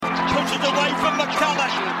McCulloch.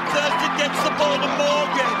 Thurston gets the ball to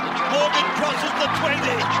Morgan. Morgan crosses the 20.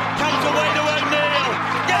 Comes away to O'Neill.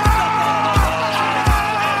 Gets the ball.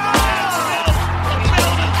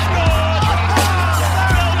 Milner scored.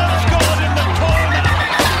 Milner scored in the corner.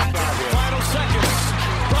 Final seconds.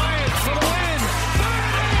 Bryant for the win.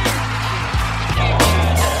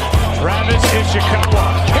 Travis Ishikawa.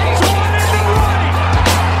 Hits one into right.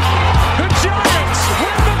 The Giants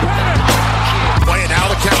win the pennant. Play it now,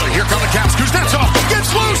 the counter. Here come the Caps. Kuznetsov gets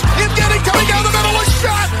loose. Evgeny coming down the middle. A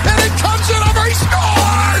shot. And it comes in over. He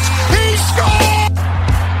scores. He scores.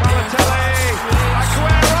 Balotelli.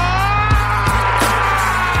 Aguero.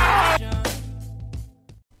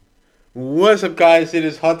 What's up, guys? It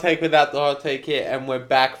is Hot Take Without the Hot Take here, and we're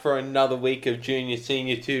back for another week of Junior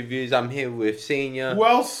Senior 2 Views. I'm here with Senior. Who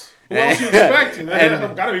else? Who else you expecting?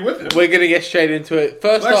 I've got to be with him. We're going to get straight into it.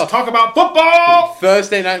 First Let's off, talk about football.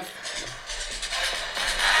 Thursday night.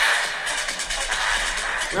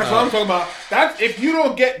 That's what I'm talking about. That's if you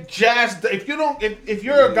don't get jazzed. If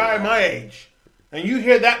you're a guy my age and you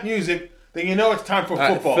hear that music, then you know it's time for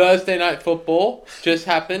football. Thursday night football just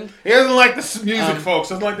happened. He doesn't like the music, folks.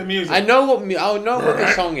 Doesn't like the music. I know what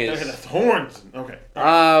the song is. The horns. Okay.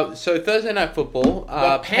 So Thursday night football.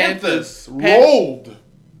 The Panthers rolled.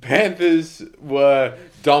 Panthers were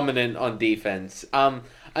dominant on defense.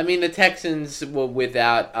 I mean, the Texans were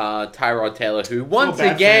without Tyrod Taylor, who once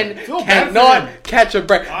again cannot catch a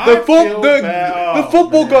break. The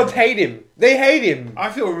football gods hate him. They hate him. I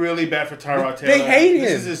feel really bad for Tyrod Taylor. They hate him.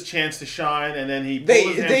 This is his chance to shine, and then he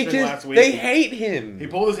pulled his hamstring last week. They hate him. He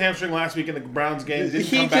pulled his hamstring last week in the Browns game. Didn't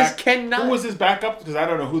He come just back. cannot. Who was his backup? Because I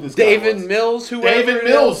don't know who this guy David was. Mills, David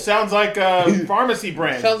Mills sounds like a pharmacy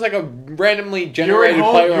brand. Sounds like a randomly generated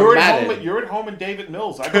player on Madden. You're at home in David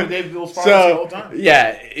Mills. I go to David Mills pharmacy all the time.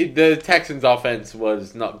 Yeah, the Texans' offense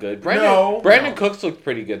was not good. Brandon Cooks looked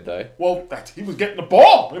pretty good though. Well, he was getting the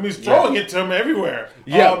ball. I mean, he was throwing it to him everywhere.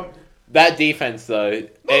 Yeah. That defense, though.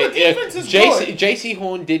 No, the defense is good. J.C.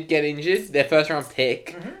 Horn did get injured, their first-round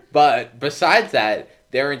pick. Mm-hmm. But besides that,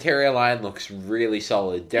 their interior line looks really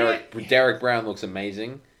solid. Derek Brown looks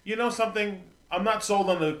amazing. You know something? I'm not sold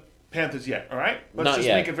on the Panthers yet, all right? Let's not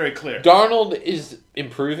yet. make it very clear. Darnold is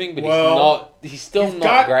improving, but he's still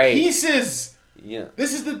not great. Pieces. Yeah.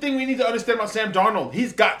 This is the thing we need to understand about Sam Darnold.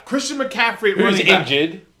 He's got Christian McCaffrey who's running back.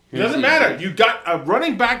 injured. It doesn't matter. You got a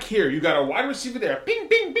running back here. You got a wide receiver there. Bing,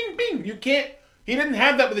 bing, bing, bing. You can't. He didn't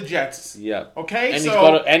have that with the Jets. Yeah. Okay. And he's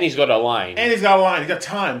got a line. And he's got a line. He's got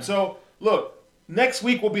time. So look, next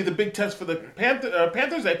week will be the big test for the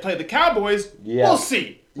Panthers. They play the Cowboys. Yeah. We'll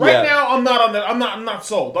see. Right now, I'm not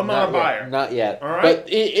sold. I'm not a buyer. Not yet. All right.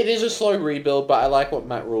 But it is a slow rebuild. But I like what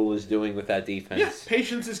Matt Rule is doing with that defense. Yes.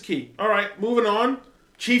 Patience is key. All right. Moving on.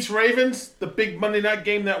 Chiefs-Ravens, the big Monday night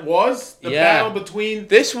game that was. The battle between...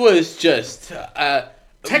 This was just...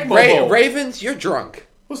 Tecmo Bowl. Ravens, you're drunk.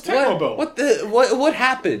 What's Tecmo Bowl? What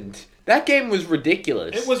happened? That game was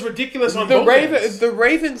ridiculous. It was ridiculous on both ends. The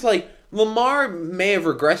Ravens, Lamar may have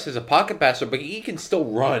regressed as a pocket passer, but he can still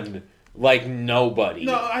run like nobody.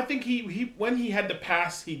 No, I think he when he had to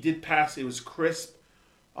pass, he did pass. It was crisp.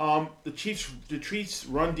 The Chiefs'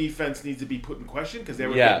 run defense needs to be put in question because they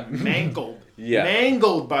were getting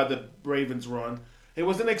mangled by the Ravens' run. It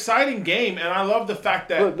was an exciting game, and I love the fact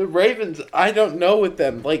that... But the Ravens, I don't know with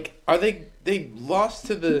them. Are they lost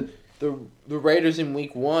to the Raiders in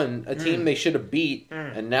week 1, a team they should have beat,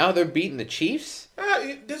 and now they're beating the Chiefs?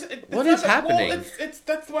 What is happening? Well,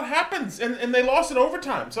 that's what happens, and they lost in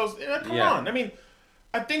overtime. So come on. I mean,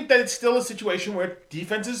 I think that it's still a situation where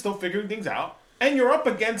defense is still figuring things out, and you're up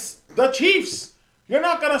against the Chiefs. You're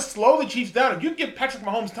not going to slow the Chiefs down. If you give Patrick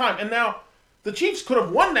Mahomes time, and now the Chiefs could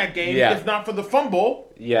have won that game if not for the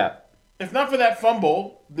fumble. Yeah. If not for that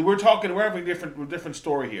fumble, we're having a different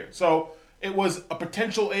story here. So it was a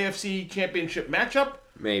potential AFC championship matchup.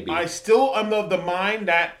 Maybe. I still am of the mind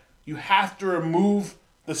that you have to remove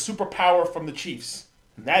the superpower from the Chiefs.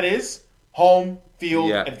 And that is home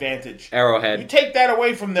field advantage. Arrowhead. You take that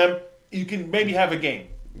away from them, you can maybe have a game.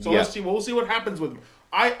 So let's see. We'll see what happens with them.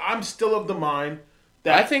 I'm still of the mind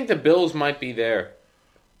that... I think the Bills might be there.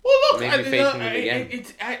 Well, look, maybe facing them again.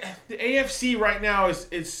 The AFC right now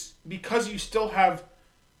is because you still have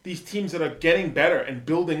these teams that are getting better and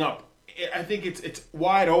building up. I think it's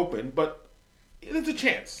wide open, but there's a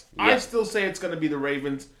chance. Yeah. I still say it's going to be the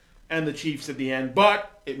Ravens and the Chiefs at the end,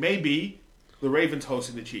 but it may be the Ravens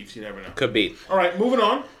hosting the Chiefs. You never know. Could be. All right, moving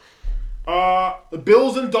on. The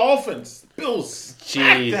Bills and Dolphins.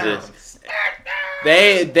 Jesus.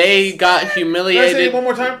 They got humiliated. Can I say it one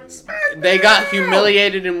more time? They got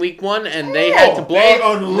humiliated in week 1, and they had to blow. They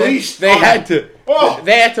unleashed. They had to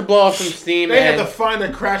blow off some steam. They had to find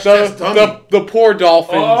a crash test dummy. The poor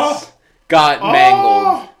Dolphins got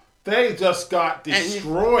mangled. They just got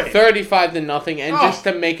destroyed. 35-0, and just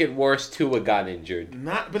to make it worse, Tua got injured.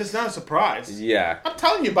 But it's not a surprise. Yeah. I'm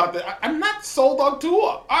telling you about that. I'm not sold on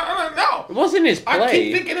Tua. I don't know. It wasn't his play. I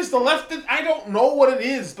keep thinking it's the left. I don't know what it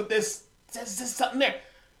is, but there's something there.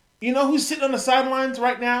 You know who's sitting on the sidelines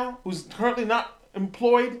right now? Who's currently not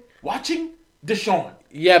employed? Watching? Deshaun.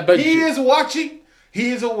 Yeah, but he is watching.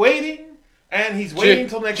 He is awaiting. And he's waiting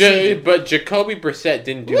until next season. But Jacoby Brissett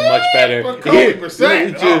didn't do much better. Jacoby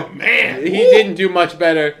Brissett? Oh, man. He didn't do much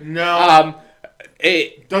better. No.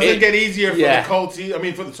 It doesn't get easier for the Colts.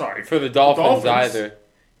 For the Dolphins either.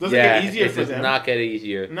 Doesn't get easier for them. It does not get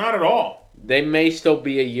easier. Not at all. They may still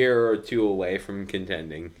be a year or two away from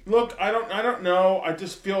contending. Look, I don't know. I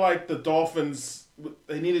just feel like the Dolphins,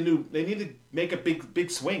 they need to make a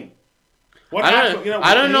big swing. I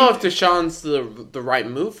don't know if Deshaun's the right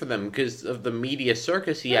move for them because of the media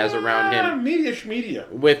circus he has around him. Media.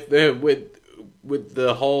 With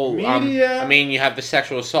the whole media. You have the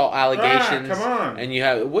sexual assault allegations. Come on. And you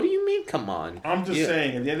have what do you mean? Come on. I'm just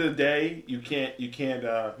saying. At the end of the day, you can't.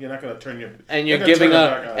 You're not going to turn your. And you're giving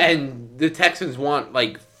up. And the Texans want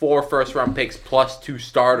like 4 first-round picks plus 2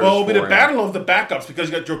 starters. Well, it'll be the battle of the backups because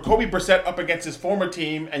you got Jacoby Brissett up against his former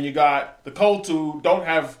team, and you got the Colts who don't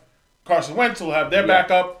have Carson Wentz will have their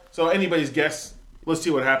backup, so anybody's guess. Let's see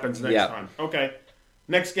what happens next time. Okay.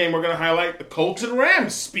 Next game, we're going to highlight the Colts and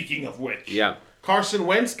Rams, speaking of which. Yeah. Carson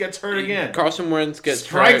Wentz gets hurt again. Carson Wentz gets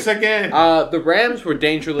Strikes again. The Rams were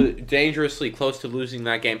dangerously close to losing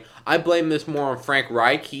that game. I blame this more on Frank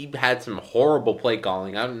Reich. He had some horrible play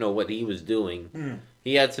calling. I don't know what he was doing.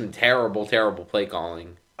 He had some terrible, terrible play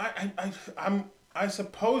calling. I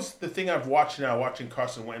suppose the thing I've watched now, watching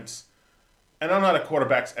Carson Wentz, and I'm not a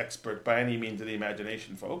quarterback's expert by any means of the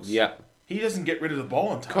imagination, folks. Yeah. He doesn't get rid of the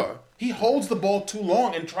ball in time. He holds the ball too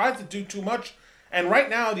long and tries to do too much. And right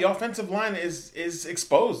now, the offensive line is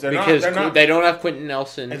exposed. They don't have Quentin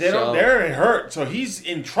Nelson. And they're hurt, so he's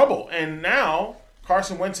in trouble. And now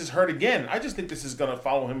Carson Wentz is hurt again. I just think this is going to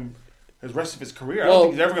follow him his rest of his career. I don't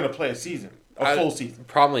think he's ever going to play a full season.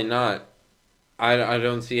 Probably not. I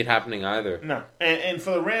don't see it happening either. No. And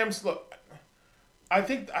for the Rams, look, I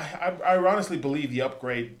think I honestly believe the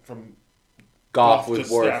upgrade from Goff was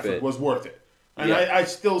worth it. And I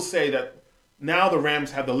still say that now the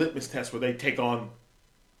Rams have the litmus test where they take on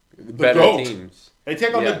the GOAT. Teams. They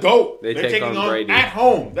take on the GOAT. They're taking on Brady at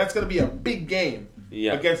home. That's going to be a big game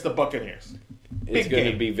against the Buccaneers. It's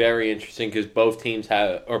going to be very interesting because both teams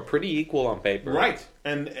are pretty equal on paper. Right.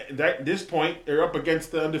 And at this point, they're up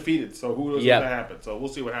against the undefeated. So who knows what's going to happen. So we'll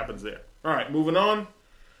see what happens there. All right, moving on.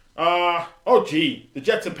 The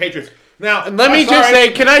Jets and Patriots. Now, can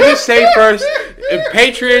I just say first,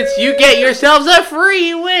 Patriots, you get yourselves a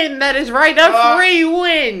free win. That is right, a free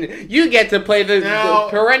win. You get to play the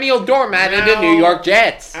perennial doormat in the New York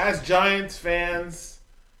Jets. As Giants fans,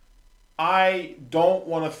 I don't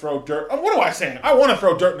want to throw dirt. What am I saying? I want to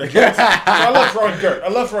throw dirt in the Jets. I love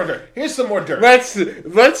throwing dirt. Here's some more dirt.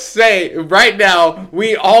 Let's say right now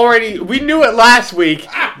we knew it last week.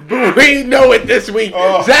 But we know it this week.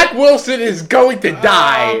 Zach Wilson is going to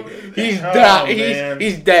die. He's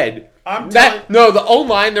dead. The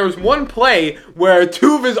O-line, there was one play where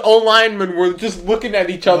 2 of his O-linemen were just looking at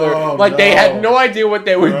each other they had no idea what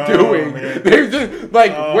they were doing. They're just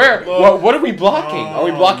like, what are we blocking? Are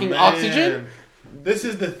we blocking oxygen? This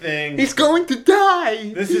is the thing. He's going to die.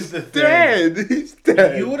 He's dead. He's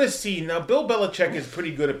dead. You would have seen, now Bill Belichick is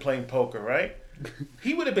pretty good at playing poker, right?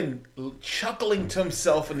 He would have been chuckling to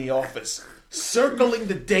himself in the office, circling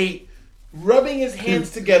the date, rubbing his hands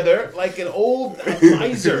together like an old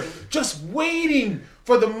miser, just waiting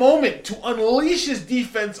for the moment to unleash his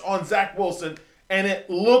defense on Zach Wilson, and it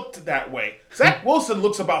looked that way. Zach Wilson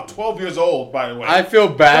looks about 12 years old, by the way. I feel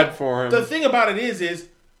bad for him. The thing about it is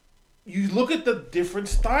you look at the different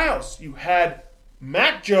styles. You had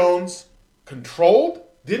Mac Jones, controlled,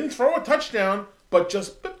 didn't throw a touchdown, but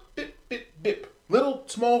just bip, bip, bip, bip. Little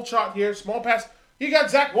small shot here, small pass. You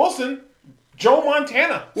got Zach Wilson, Joe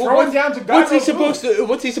Montana, throwing down to God. What's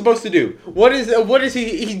he supposed to do? What is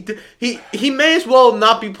he may as well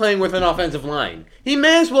not be playing with an offensive line. He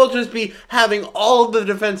may as well just be having all the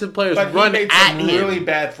defensive players run at him. He made some really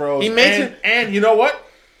bad throws. And you know what?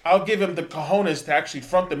 I'll give him the cojones to actually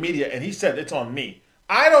front the media, and he said it's on me.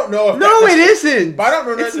 I don't know if it isn't. But I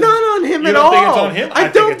don't know. It's not on him at all. You don't think it's on him? I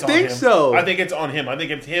don't think so. I think it's on him. I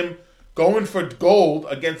think it's him going for gold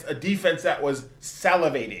against a defense that was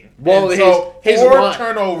salivating. Well, and his four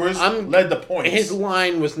turnovers led the points. His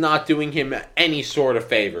line was not doing him any sort of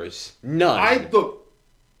favors. None.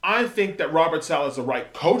 I think that Robert Saleh is the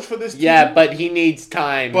right coach for this team. Yeah, but he needs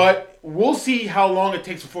time. But we'll see how long it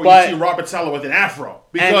takes before you see Robert Saleh with an afro.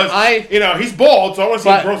 Because, he's bald, so I want to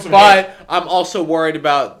see him grow some hair. But I'm also worried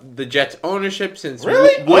about the Jets' ownership since...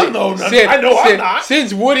 Really? I'm not.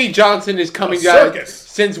 Since Woody Johnson is coming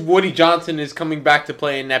back to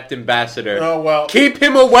play inept ambassador. Oh, well. Keep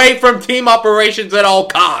him away from team operations at all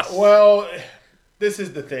costs. Well, this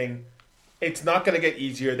is the thing. It's not going to get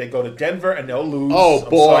easier. They go to Denver and they'll lose. Oh,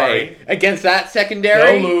 boy. Against that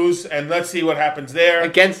secondary? They'll lose, and let's see what happens there.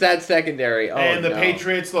 Against that secondary. Oh, and the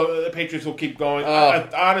Patriots will keep going. I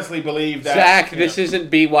honestly believe that... Zach, this isn't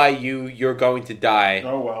BYU. You're going to die.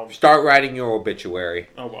 Oh, well. Start writing your obituary.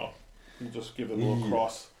 Oh, well. We'll just give it a little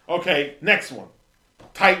cross. Okay, next one.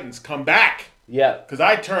 Titans come back. Yeah. Because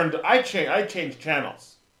I changed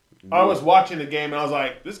channels. I was watching the game, and I was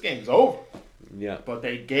like, this game's over. Yeah. But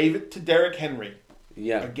they gave it to Derrick Henry.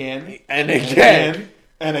 Yeah. Again. And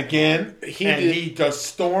again. He just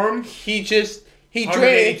stormed. He drank.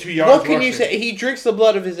 182 yards What can rushing. you say? He drinks the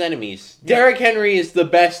blood of his enemies. Yeah. Derrick Henry is the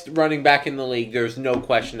best running back in the league. There's no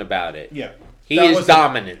question about it. Yeah. He is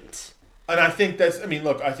dominant. And I think that's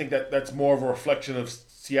that's more of a reflection of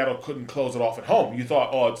Seattle couldn't close it off at home. You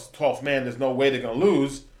thought, it's 12th man, there's no way they're going to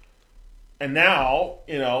lose. And now,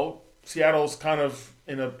 Seattle's kind of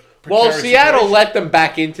in a... Well, Seattle let them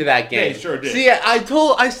back into that game. They sure did. See,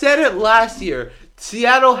 I said it last year.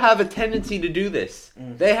 Seattle have a tendency to do this.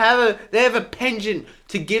 They have a penchant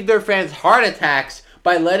to give their fans heart attacks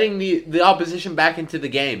by letting the opposition back into the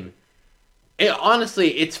game. Honestly,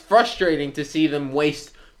 it's frustrating to see them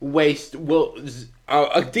waste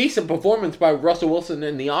a decent performance by Russell Wilson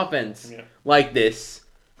in the offense like this,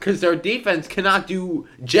 because their defense cannot do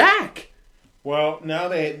jack. Well, now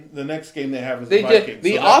the next game they have is the Vikings.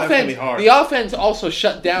 The offense also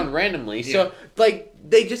shut down randomly. Yeah. So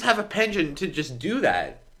they just have a penchant to just do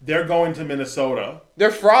that. They're going to Minnesota.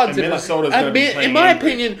 They're frauds. Minnesota's going to be playing in my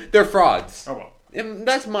opinion, they're frauds. Oh well.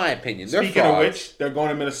 That's my opinion. They're Speaking frauds. of which, they're going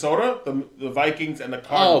to Minnesota, the Vikings and the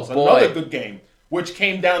Cardinals. Oh, boy. Another good game, which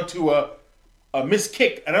came down to a missed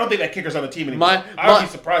kick, and I don't think that kicker's on the team anymore. I would be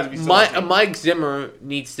surprised if he's still on the team. Mike Zimmer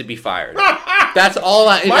needs to be fired. That's all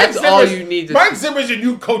you need to. Mike Zimmer's your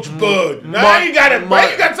new Coach Bud. Now you got it.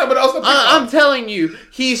 You got someone else to pick I'm telling you,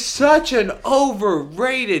 he's such an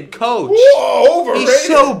overrated coach. Whoa, overrated? He's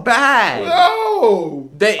so bad. No.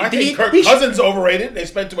 I think Kirk Cousins overrated. They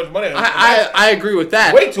spent too much money on him. I agree with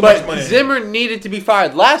that. Way too much money. Zimmer needed to be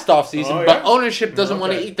fired last offseason, but ownership doesn't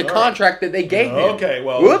want to eat the contract that they gave him. Okay,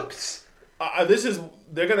 well. Whoops.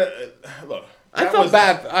 They're going to, look. I felt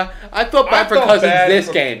bad for Cousins this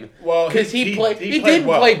game. Well, because he didn't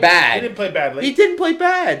play bad. He didn't play badly. He didn't play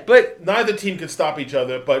bad, but neither team could stop each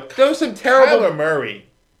other. But there was some terrible. Kyler Murray,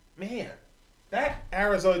 man, that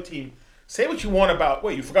Arizona team. Say what you want about.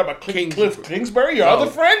 Wait, you forgot about Cliff Kingsbury, your other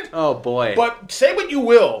friend? Oh boy! But say what you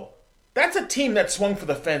will. That's a team that swung for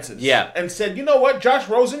the fences. Yeah. And said, you know what, Josh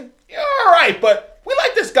Rosen, you're all right, but we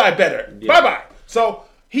like this guy better. Yeah. Bye bye. So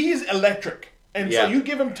he's electric. And so you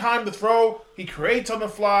give him time to throw. He creates on the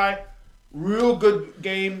fly. Real good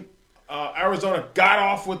game. Arizona got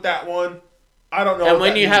off with that one. I don't know. And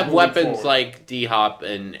when you have weapons like D-Hop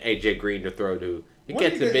and A.J. Green to throw to, it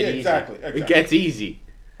gets a bit easy. Exactly. It gets easy.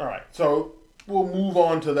 All right. So we'll move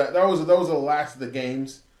on to that. Those are the last of the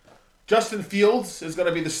games. Justin Fields is going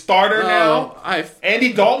to be the starter now.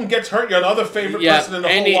 Andy Dalton gets hurt. You're another favorite person in the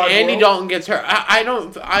whole wide world. Andy Dalton gets hurt.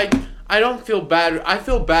 I don't feel bad. I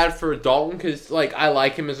feel bad for Dalton because, I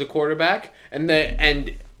like him as a quarterback, and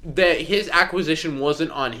his acquisition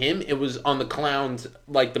wasn't on him. It was on the clowns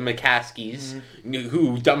like the McCaskies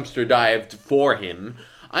who dumpster dived for him.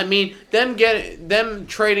 I mean, them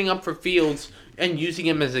trading up for Fields and using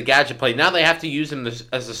him as a gadget play. Now they have to use him as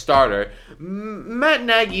a starter. Matt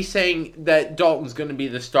Nagy saying that Dalton's going to be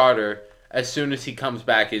the starter as soon as he comes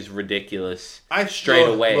back is ridiculous. Straight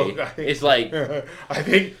away. It's like I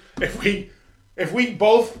think if we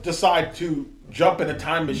both decide to jump in a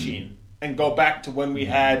time machine and go back to when we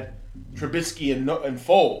had Trubisky and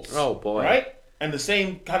Foles. Oh boy! Right, and the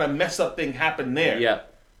same kind of mess up thing happened there. Yeah.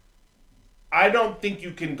 I don't think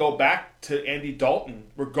you can go back to Andy Dalton,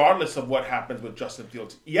 regardless of what happens with Justin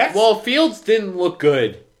Fields. Yes. Well, Fields didn't look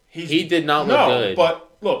good. He did not look good.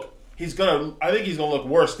 But look, I think he's gonna look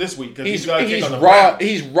worse this week because he's gonna take on the raw. Browns.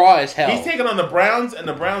 He's raw as hell. He's taking on the Browns, and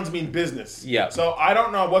the Browns mean business. Yeah. So I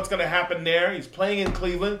don't know what's gonna happen there. He's playing in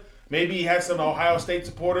Cleveland. Maybe he has some Ohio State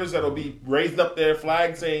supporters that'll be raising up their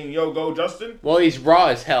flag saying, yo, go Justin. Well, he's raw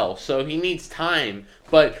as hell, so he needs time.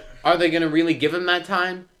 But are they going to really give him that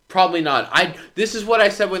time? Probably not. This is what I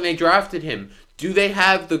said when they drafted him. Do they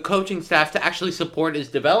have the coaching staff to actually support his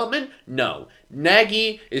development? No.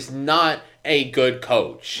 Nagy is not a good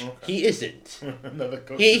coach. Okay. He isn't. Another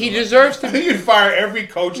coach. He deserves to be. You'd fire every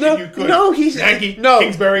coach that you could. No, he's Nagy, no.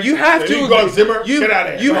 Kingsbury. You have to go Zimmer. Get out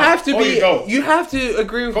of here. You have to be. You have to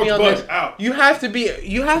agree with Coach me on Bush, this. Out. You have to be.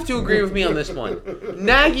 You have to agree with me on this one.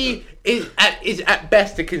 Nagy is at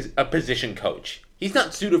best a position coach. He's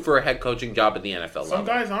not suited for a head coaching job at the NFL level. Some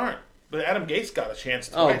guys aren't. But Adam Gase got a chance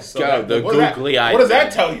twice. Oh, God, the googly eyed. What does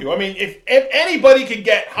that tell you? I mean, if anybody can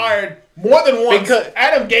get hired more than once,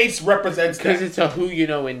 Adam Gase represents that. Because it's a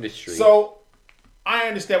who-you-know industry. So, I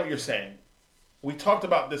understand what you're saying. We talked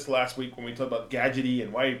about this last week when we talked about Gadgety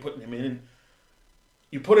and why you're putting him in.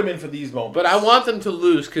 You put him in for these moments. But I want them to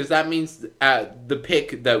lose because that means the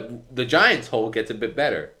pick that the Giants hold gets a bit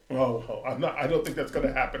better. Oh, I don't think that's going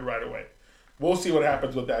to happen right away. We'll see what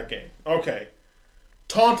happens with that game. Okay.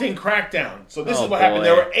 Taunting crackdown. So this is what happened.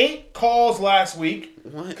 There were 8 calls last week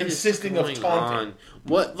consisting of taunting.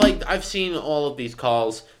 I've seen all of these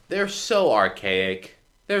calls. They're so archaic.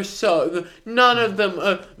 None of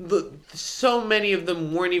them, so many of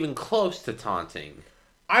them weren't even close to taunting.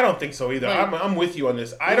 I don't think so either. I'm with you on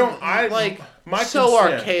this. My so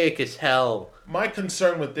concern, archaic as hell. My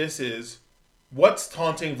concern with this is what's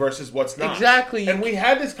taunting versus what's not. Exactly. And we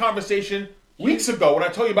had this conversation weeks ago when I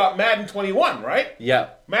told you about Madden 21, right? Yeah.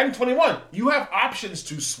 Madden 21. You have options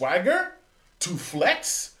to swagger, to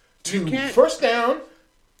flex, to first down.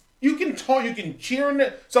 You can taunt, you can cheer in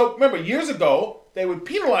it. So remember, years ago, they would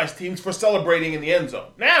penalize teams for celebrating in the end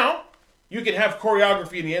zone. Now, you can have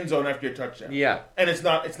choreography in the end zone after your touchdown. Yeah. And it's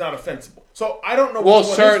not offensible. So I don't know. Well,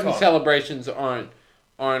 certain celebrations aren't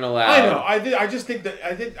allowed. I know. I just think that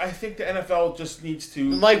I think the NFL just needs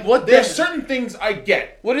to There's certain things I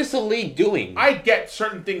get. What is the league doing? I get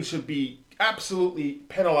certain things should be absolutely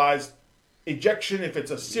penalized. Ejection if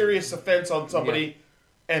it's a serious offense on somebody,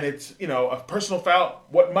 and it's a personal foul.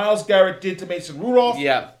 What Myles Garrett did to Mason Rudolph,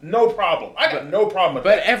 no problem. I got no problem with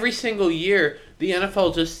that. But every single year, the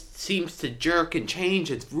NFL just seems to jerk and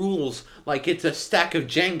change its rules like it's a stack of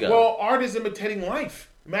Jenga. Well, art is imitating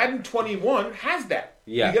life. Madden 21 has that.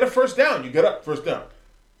 Yeah. You get a first down, you get up first down.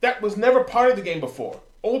 That was never part of the game before.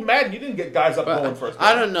 Old Madden, you didn't get guys up going first down.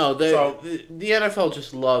 I don't know. The NFL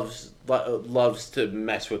just loves to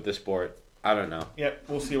mess with the sport. I don't know. Yeah,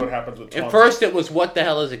 we'll see what happens with taunting. At first it was what the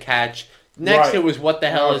hell is a catch. Next it was what the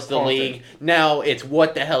hell is the league. Now it's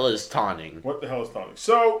what the hell is taunting. What the hell is taunting?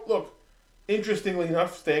 So, look, interestingly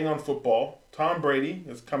enough, staying on football, Tom Brady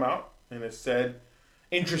has come out and has said,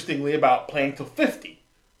 interestingly, about playing till 50.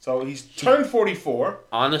 So he's turned 44.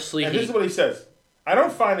 Honestly, and this is what he says. I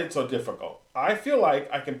don't find it so difficult. I feel like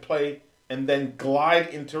I can play and then glide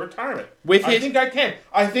into retirement. I think I can.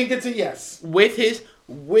 I think it's a yes. With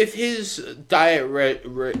his diet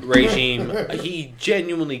regime, he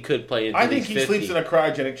genuinely could play until I think he 50. sleeps in a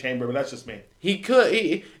cryogenic chamber, but that's just me. He could.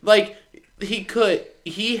 He could.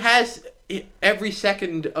 He has every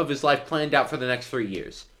second of his life planned out for the next 3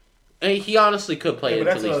 years. And he honestly could play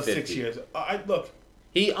until he's 50. That's another 6 years. Look.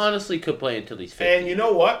 He honestly could play until he's 50. And you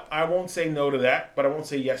know what? I won't say no to that, but I won't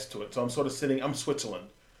say yes to it. So I'm sort of I'm Switzerland.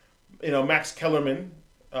 Max Kellerman,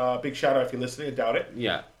 big shout out if you're listening, I doubt it.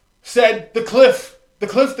 Yeah. Said the cliff. The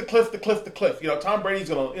cliff. Tom Brady's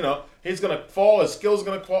he's gonna fall, his skills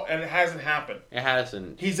gonna fall, and it hasn't happened. It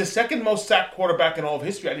hasn't. He's the second most sacked quarterback in all of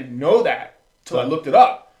history. I didn't know that till I looked it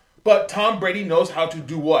up. But Tom Brady knows how to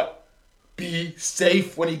do what? Be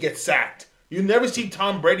safe when he gets sacked. You never see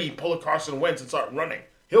Tom Brady pull a Carson Wentz and start running.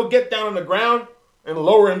 He'll get down on the ground and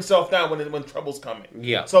lower himself down when trouble's coming.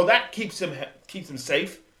 Yeah. So that keeps him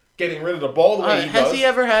safe, getting rid of the ball the way he does. Has he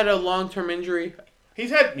ever had a long-term injury? He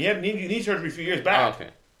had knee surgery a few years back. Oh,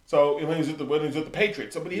 okay. So when he was with the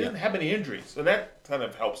Patriots, but he didn't have any injuries, so that kind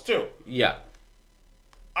of helps too. Yeah.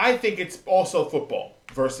 I think it's also football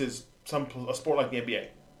versus a sport like the NBA.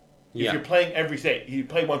 If you're playing every day, you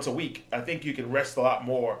play once a week. I think you can rest a lot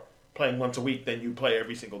more playing once a week than you play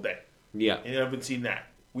every single day. Yeah. And you haven't seen that.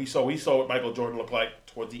 We saw what Michael Jordan looked like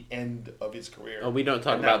towards the end of his career. Oh, we don't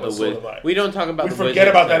talk about the Wizards. We don't talk about the Wizards. We forget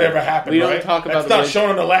about that ever happened, We don't talk about That's not shown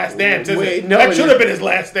on The Last Dance, is it? No, that should have been his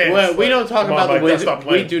last dance. Well, we don't talk about the Wizards.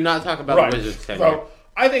 We do not talk about the Wizards tenure. So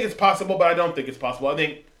I think it's possible, but I don't think it's possible. I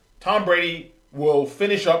think Tom Brady will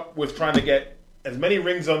finish up with trying to get as many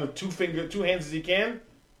rings on the two hands as he can,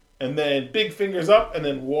 and then big fingers up, and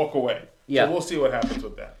then walk away. Yeah. So we'll see what happens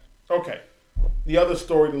with that. Okay. The other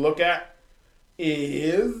story to look at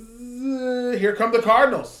is here come the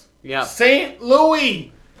Cardinals. Yeah. St.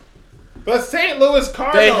 Louis. The St. Louis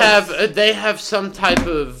Cardinals. They have some type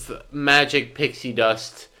of magic pixie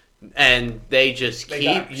dust, and they just They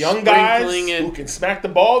keep got young guys it. who can smack the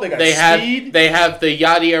ball. They got speed. They have the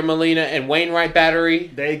Yadier Molina and Wainwright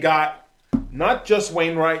battery. They got not just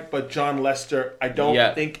Wainwright, but John Lester. I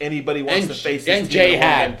don't think anybody wants to face this team in a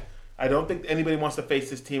one-game. I don't think anybody wants to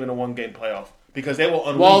face this team in a one-game playoff because they will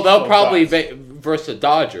unleash. Well, they'll those probably guys. Versus the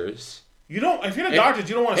Dodgers. You don't. If you're the Dodgers,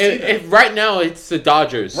 you don't want to see them. If right now it's the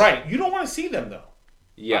Dodgers, Right, you don't want to see them though.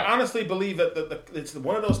 Yeah, I honestly believe that it's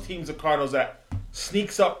one of those teams, the Cardinals, that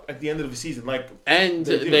sneaks up at the end of the season. And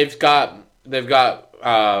they've got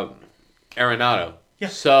Arenado. Yeah.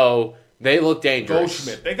 So they look dangerous.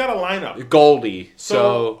 Goldschmidt, they got a lineup. Goldie.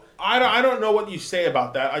 So I don't know what you say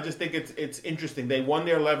about that. I just think it's interesting. They won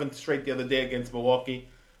their 11th straight the other day against Milwaukee.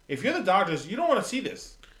 If you're the Dodgers, you don't want to see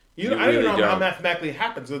this. I don't even know how mathematically it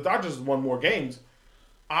happens. The Dodgers won more games.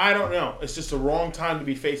 I don't know. It's just the wrong time to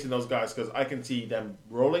be facing those guys because I can see them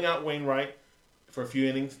rolling out Wainwright for a few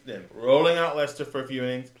innings, then rolling out Lester for a few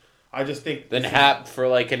innings. I just think then Happ for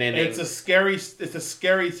like an inning. It's a scary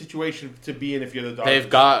situation to be in if you're the Dodgers. They've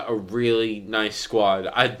got a really nice squad.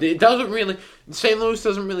 St. Louis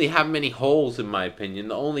doesn't really have many holes in my opinion.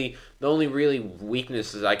 The only really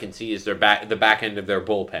weaknesses I can see is the back end of their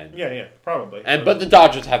bullpen. Yeah, probably. But the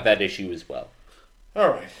Dodgers have that issue as well. All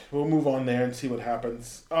right, we'll move on there and see what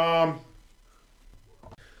happens. All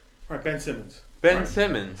right, Ben Simmons.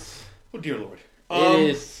 Simmons. Oh dear Lord. It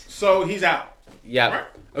is. So he's out. Yeah. Right.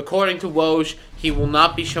 According to Woj, he will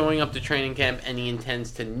not be showing up to training camp, and he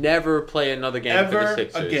intends to never play another game for the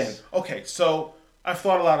Sixers. Again. Okay, so I've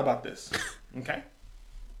thought a lot about this. Okay?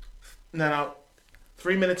 Now,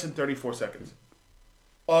 3 minutes and 34 seconds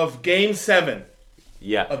of Game 7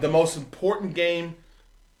 of the most important game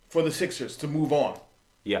for the Sixers to move on.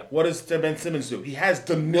 Yeah. What does Ben Simmons do? He has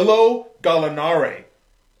Danilo Gallinari,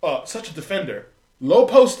 such a defender, low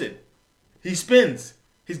posted. He spins.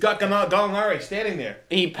 He's got Gallinari standing there.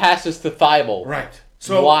 He passes to Thibault. Right.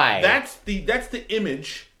 So why? That's the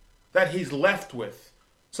image that he's left with.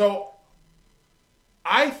 So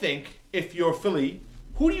I think if you're Philly,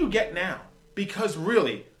 who do you get now? Because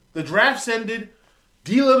really, the draft's ended.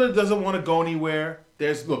 D. Lillard doesn't want to go anywhere.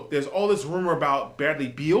 There's all this rumor about Bradley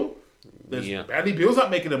Beal. Bradley Beal's not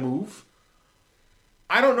making a move.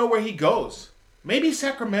 I don't know where he goes. Maybe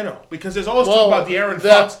Sacramento, because there's always talk about De'Aaron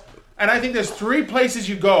Fox. And I think there's 3 places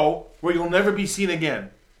you go where you'll never be seen again.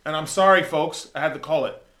 And I'm sorry, folks, I had to call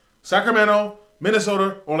it. Sacramento,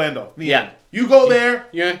 Minnesota, Orlando. End. You go there,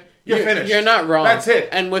 you're finished. You're not wrong. That's it.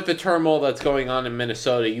 And with the turmoil that's going on in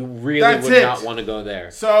Minnesota, you really would not want to go there.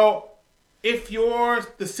 So, if you're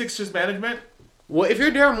the Sixers management... Well, if you're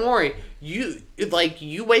Daryl Morey, you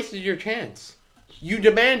wasted your chance. You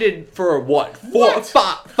demanded for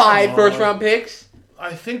five first-round picks?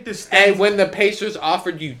 I think this... And when the Pacers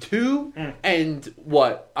offered you 2, and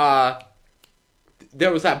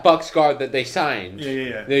there was that Bucks guard that they signed.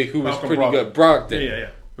 Yeah. Who was Malcolm pretty Brogdon. good.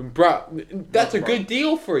 Brogdon. Yeah. That's a good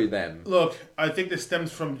deal for them. Look, I think this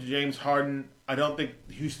stems from James Harden. I don't think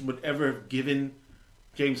Houston would ever have given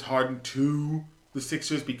James Harden to the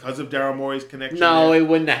Sixers because of Daryl Morey's connection. No, it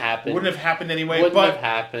wouldn't have happened. It wouldn't have happened anyway. Wouldn't have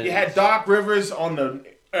happened. You had Doc Rivers on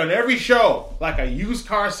every show like a used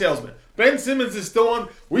car salesman. Ben Simmons is still on.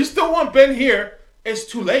 We still want Ben here. It's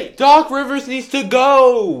too late. Doc Rivers needs to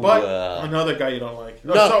go. But another guy you don't like.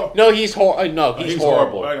 He's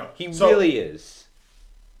horrible. I know. He really is.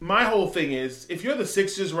 My whole thing is, if you're the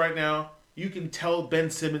Sixers right now, you can tell Ben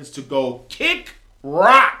Simmons to go kick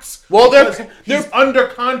rocks. Well, he's under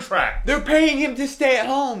contract. They're paying him to stay at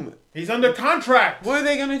home. He's under contract. What are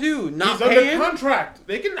they going to do? Not pay him? He's under contract.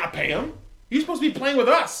 They can not pay him. He's supposed to be playing with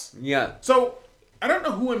us. Yeah. So, I don't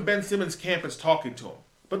know who in Ben Simmons' camp is talking to him.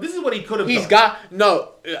 But this is what he could have done.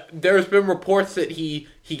 There's been reports that he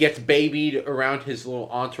gets babied around his little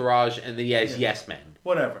entourage and that he has yes men.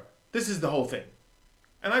 Whatever. This is the whole thing.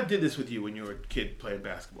 And I did this with you when you were a kid playing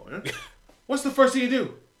basketball. You know? What's the first thing you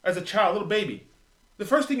do as a child, little baby? The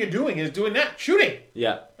first thing you're doing is doing that. Shooting.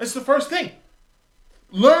 Yeah. That's the first thing.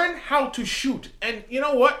 Learn how to shoot. And you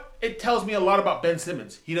know what? It tells me a lot about Ben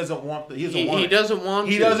Simmons. He doesn't want it. He doesn't want it.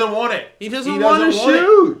 He doesn't want it. He doesn't want to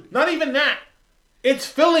shoot. Not even that. It's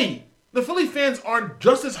Philly. The Philly fans aren't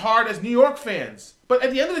just as hard as New York fans. But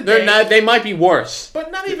at the end of the day... They might be worse.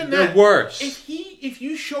 But not even that. They're worse. If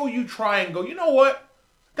you try and go, you know what?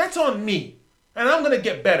 That's on me. And I'm going to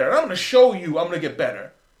get better. And I'm going to show you I'm going to get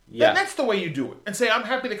better. Yeah. Then that's the way you do it. And say, I'm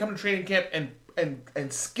happy to come to training camp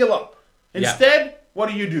and skill up. Instead, what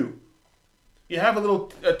do? You have a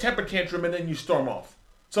little temper tantrum and then you storm off.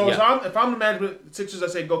 So if I'm the management of the Sixers, I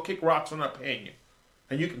say, go kick rocks, I'm not paying you.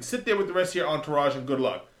 and you can sit there with the rest of your entourage and good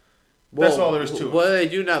luck. That's all there is to it. What do they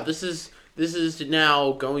do now? This is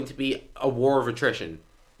now going to be a war of attrition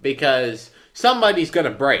because somebody's going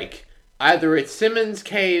to break. Either it's Simmons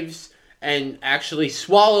caves and actually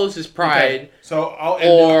swallows his pride,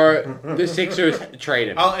 or the Sixers trade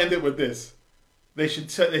him. I'll end it with this. They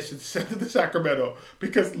should send it to Sacramento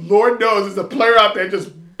because Lord knows there's a player out there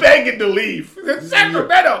just begging to leave. It's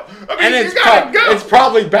Sacramento. I mean, and you gotta go. It's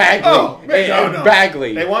probably Bagley. Oh, man, no.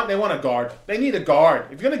 Bagley. They want a guard. They need a guard.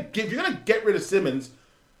 If you're gonna get rid of Simmons,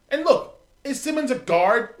 and look, is Simmons a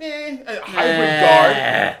guard? A hybrid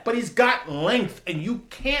guard, but he's got length, and you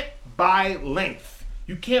can't buy length.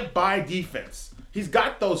 You can't buy defense. He's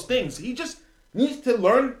got those things. He just needs to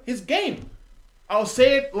learn his game. I'll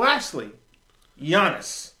say it lastly.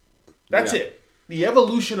 Giannis. That's it. The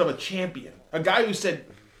evolution of a champion. A guy who said,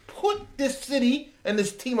 put this city and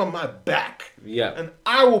this team on my back. Yeah. And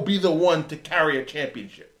I will be the one to carry a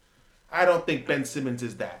championship. I don't think Ben Simmons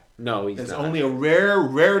is that. No, he's There's not. only a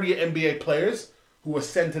rarity of NBA players who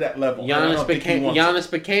ascend to that level. Giannis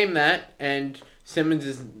became that, and Simmons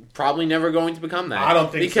is probably never going to become that. I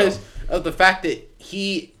don't think because of the fact that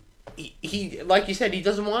he, like you said, he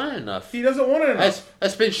doesn't want it enough. He doesn't want it enough.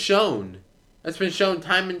 That's been shown. That's been shown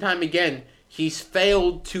time and time again. He's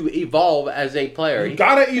failed to evolve as a player. You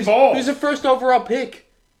gotta evolve. He was a first overall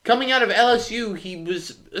pick. Coming out of LSU, he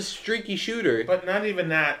was a streaky shooter. But not even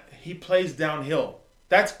that. He plays downhill.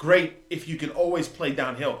 That's great if you can always play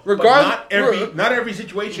downhill. Not every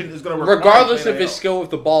situation is going to require regardless of his skill with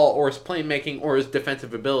the ball or his playmaking or his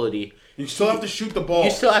defensive ability. You still have to shoot the ball.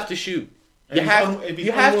 You still have to shoot. You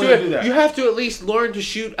have to at least learn to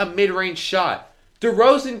shoot a mid-range shot.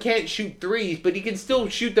 DeRozan can't shoot threes, but he can still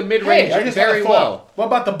shoot the mid-range very well. What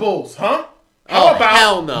about the Bulls, huh? How about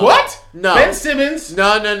hell no? What? No. Ben Simmons?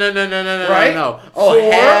 No. Right? No.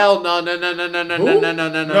 Oh hell no.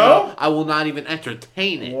 No. I will not even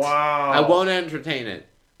entertain it. Wow. I won't entertain it.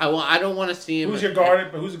 I don't want to see him. Who's your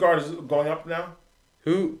guard? Who's the guard is going up now?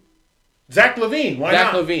 Who? Zach LaVine. Why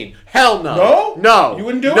not? Zach LaVine. Hell no. No? No. You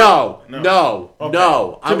wouldn't do it? No. Okay.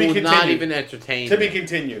 No. I will continued. not even entertain. To be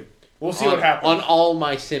continued. We'll see what happens. On all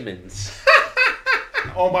my Simmons.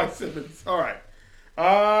 All my Simmons. All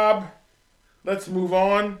right. Let's move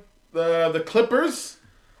on. The Clippers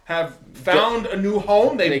have found a new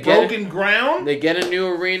home. They've broken ground. They get a new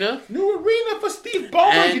arena. New arena for Steve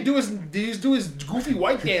Ballmer. He can do his goofy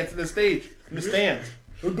white dance in the stands.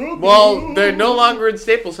 Well, they're no longer in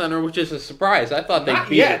Staples Center, which is a surprise. I thought they'd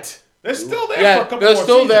beat it. They're still there for a couple more seasons. They're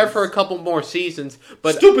still there for a couple more seasons.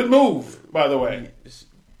 But stupid move, by the way.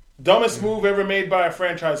 Dumbest move ever made by a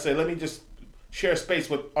franchise. Say, let me just share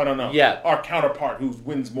space with, I don't know, our counterpart who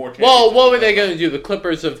wins more championships. Well, what were they going to do? The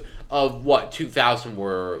Clippers of 2000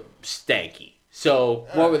 were stanky. So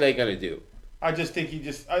what were they going to do? I just think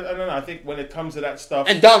I don't know. I think when it comes to that stuff.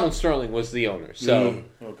 And Donald Sterling was the owner. So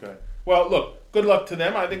okay. Well, look, good luck to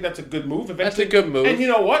them. I think that's a good move. That's a good move. And you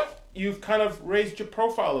know what? You've kind of raised your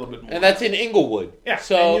profile a little bit more. And that's in Inglewood. Yeah.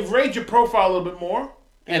 So, and you've raised your profile a little bit more.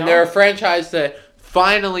 And they're a franchise that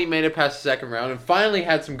finally made it past the second round and finally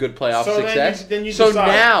had some good playoff success. Then you decide,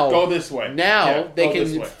 now go this way. Now they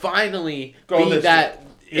can finally be that.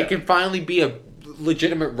 It can finally be a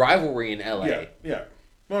legitimate rivalry in LA. Yeah.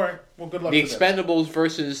 All right. Well, good luck. The Expendables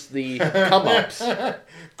versus the come-ups.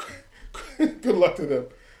 Good luck to them.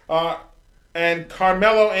 And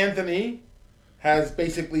Carmelo Anthony has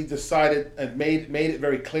basically decided and made it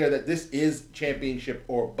very clear that this is championship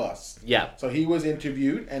or bust. Yeah. So he was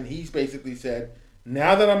interviewed and he's basically said,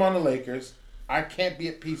 now that I'm on the Lakers, I can't be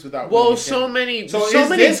at peace without winning. So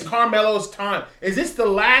this Carmelo's time? Is this the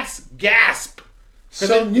last gasp?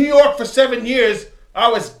 Because in New York for 7 years, I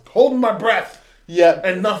was holding my breath. Yeah.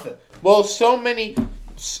 And nothing. Well, the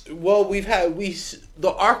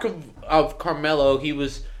arc of Carmelo, he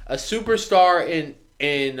was a superstar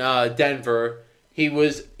in Denver.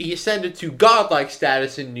 He ascended to godlike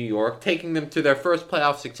status in New York, taking them to their first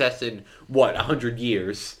playoff success in 100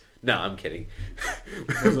 years. No, I'm kidding.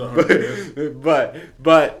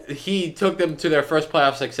 but he took them to their first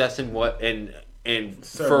playoff success in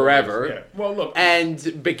forever. Yeah. Well, look,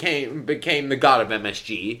 and became the god of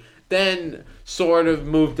MSG. Then sort of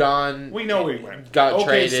moved on. We know where he went. Got OKC,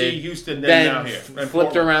 traded. Houston, then now here.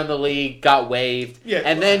 Flipped around the league, got waived,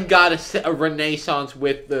 and then got a renaissance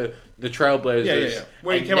with the Trailblazers. Yeah.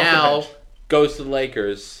 Where he and came now off the bench. Goes to the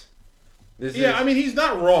Lakers. I mean, he's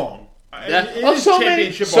not wrong. So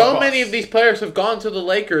many of these players have gone to the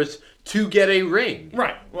Lakers to get a ring.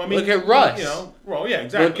 Right. Well, I mean, look at Russ.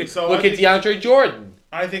 Exactly. Look at DeAndre Jordan.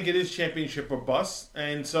 I think it is championship or bust,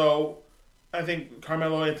 and so I think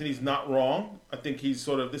Carmelo Anthony's not wrong. I think he's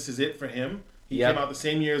this is it for him. He came out the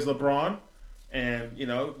same year as LeBron. And,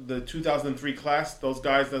 the 2003 class, those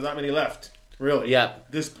guys, there's not many left. Really. Yeah.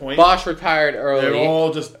 At this point. Bosh retired early. They're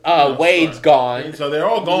all just... Wade's gone. So they're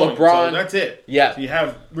all going. LeBron. So that's it. Yeah. So you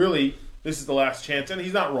have this is the last chance. And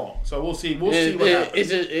he's not wrong. So we'll see. We'll see what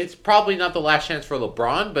happens. It's probably not the last chance for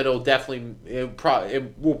LeBron, but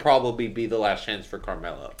it will probably be the last chance for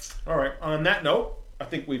Carmelo. All right. On that note, I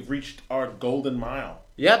think we've reached our golden mile.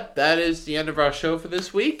 Yep. That is the end of our show for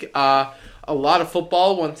this week. A lot of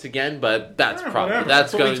football once again, but that's what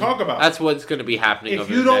we talk about. That's what's going to be happening. If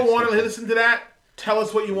you don't want to listen to that, tell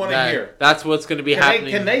us what you want to hear. That's what's going to be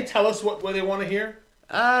happening. Can they tell us what they want to hear?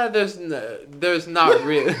 There's not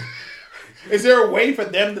really. Is there a way for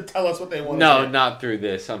them to tell us what they want to hear? No, not through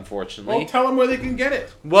this, unfortunately. Well, tell them where they can get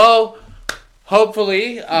it. Well,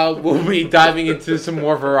 hopefully, we'll be diving into some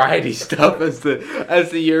more variety stuff as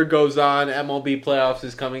the year goes on. MLB playoffs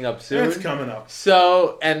is coming up soon. It's coming up.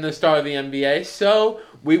 So, and the start of the NBA. So,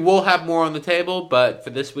 we will have more on the table, but for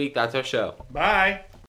this week, that's our show. Bye.